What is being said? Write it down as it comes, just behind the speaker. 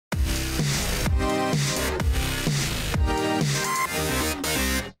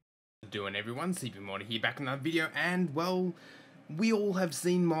going, everyone? CP here, back in another video, and well, we all have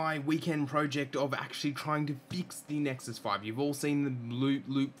seen my weekend project of actually trying to fix the Nexus 5. You've all seen the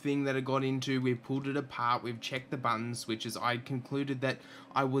loop thing that I got into. We've pulled it apart, we've checked the button switches. I concluded that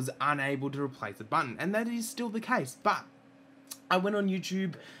I was unable to replace the button, and that is still the case, but I went on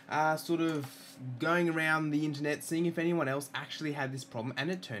YouTube, sort of going around the internet, seeing if anyone else actually had this problem,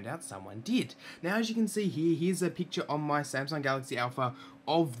 and it turned out someone did. Now, as you can see here, here's a picture on my Samsung Galaxy Alpha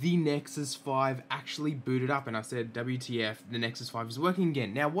of the Nexus 5 actually booted up, and I said, WTF, the Nexus 5 is working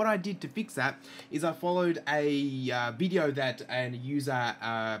again. Now, what I did to fix that is I followed a video that a user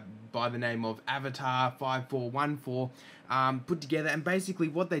by the name of Avatar5414 put together, and basically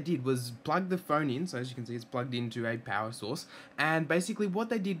what they did was plug the phone in. So as you can see, it's plugged into a power source, and basically what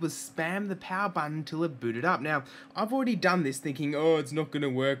they did was spam the power button until it booted up. Now, I've already done this thinking, oh, it's not gonna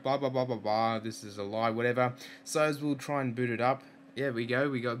work, blah blah blah blah blah, this is a lie, whatever. So as we'll try and boot it up. There we go,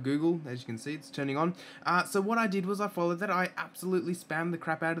 we got Google, as you can see, it's turning on. So what I did was I followed that. I absolutely spammed the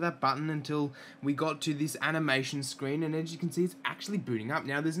crap out of that button until we got to this animation screen, and as you can see, it's actually booting up.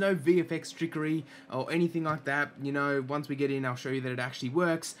 Now, there's no VFX trickery or anything like that. You know, once we get in, I'll show you that it actually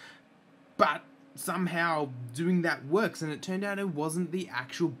works. But somehow doing that works, and it turned out it wasn't the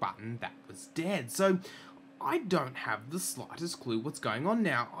actual button that was dead. So I don't have the slightest clue what's going on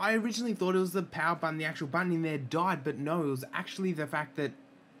now. I originally thought it was the power button, the actual button in there died, but no, it was actually the fact that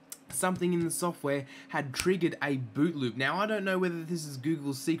something in the software had triggered a boot loop. Now, I don't know whether this is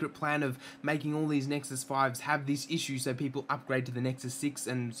Google's secret plan of making all these Nexus 5s have this issue so people upgrade to the Nexus 6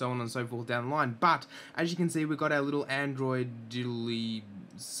 and so on and so forth down the line, but as you can see, we've got our little Android diddly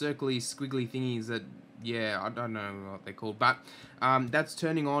circly squiggly thingies that, yeah, I don't know what they're called, but that's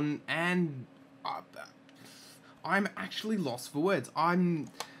turning on, and I'm actually lost for words. I'm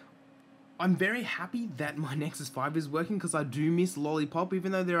very happy that my Nexus 5 is working, because I do miss Lollipop,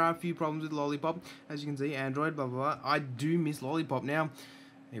 even though there are a few problems with Lollipop. As you can see, Android, blah, blah, blah. I do miss Lollipop. Now,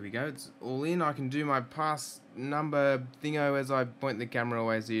 here we go. It's all in. I can do my pass number thingo as I point the camera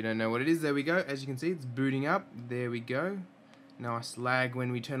away so you don't know what it is. There we go. As you can see, it's booting up. There we go. Nice lag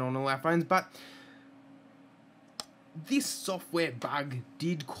when we turn on all our phones, but this software bug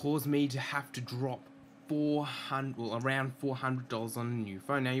did cause me to have to drop around $400 on a new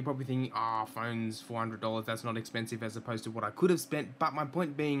phone. Now, you're probably thinking, phone's $400, that's not expensive as opposed to what I could have spent, but my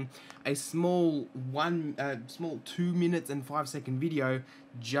point being, a small 2 minutes and 5-second video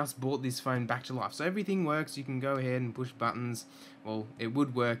just brought this phone back to life. So everything works, you can go ahead and push buttons. Well, it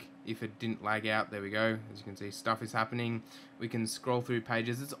would work if it didn't lag out. There we go. As you can see, stuff is happening. We can scroll through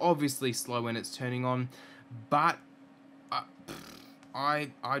pages. It's obviously slow when it's turning on, but I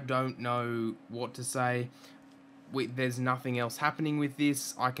don't know what to say. There's nothing else happening with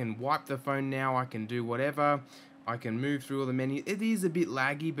this. I can wipe the phone now. I can do whatever. I can move through all the menus. It is a bit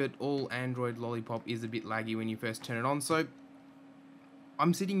laggy, but all Android Lollipop is a bit laggy when you first turn it on. So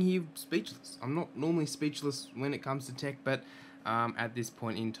I'm sitting here speechless. I'm not normally speechless when it comes to tech, but at this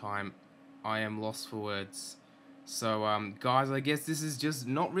point in time, I am lost for words. So guys, I guess this is just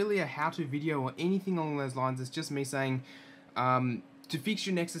not really a how-to video or anything along those lines. It's just me saying, to fix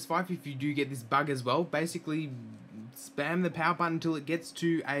your Nexus 5, if you do get this bug as well, basically spam the power button until it gets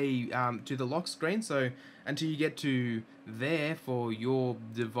to to the lock screen. So until you get to there for your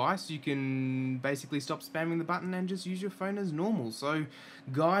device, you can basically stop spamming the button and just use your phone as normal. So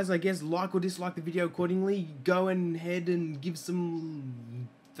guys, I guess like or dislike the video accordingly. Go ahead and give some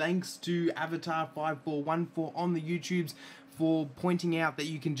thanks to Avatar5414 on the YouTubes for pointing out that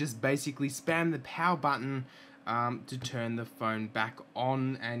you can just basically spam the power button to turn the phone back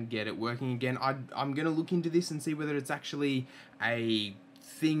on and get it working again. I'm going to look into this and see whether it's actually a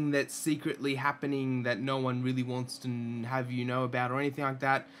thing that's secretly happening that no one really wants to have you know about or anything like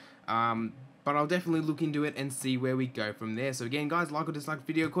that. But I'll definitely look into it and see where we go from there. So again, guys, like or dislike the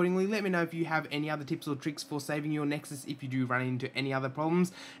video accordingly. Let me know if you have any other tips or tricks for saving your Nexus if you do run into any other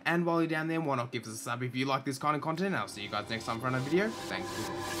problems. And while you're down there, why not give us a sub if you like this kind of content. I'll see you guys next time for another video. Thanks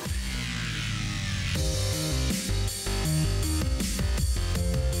for watching.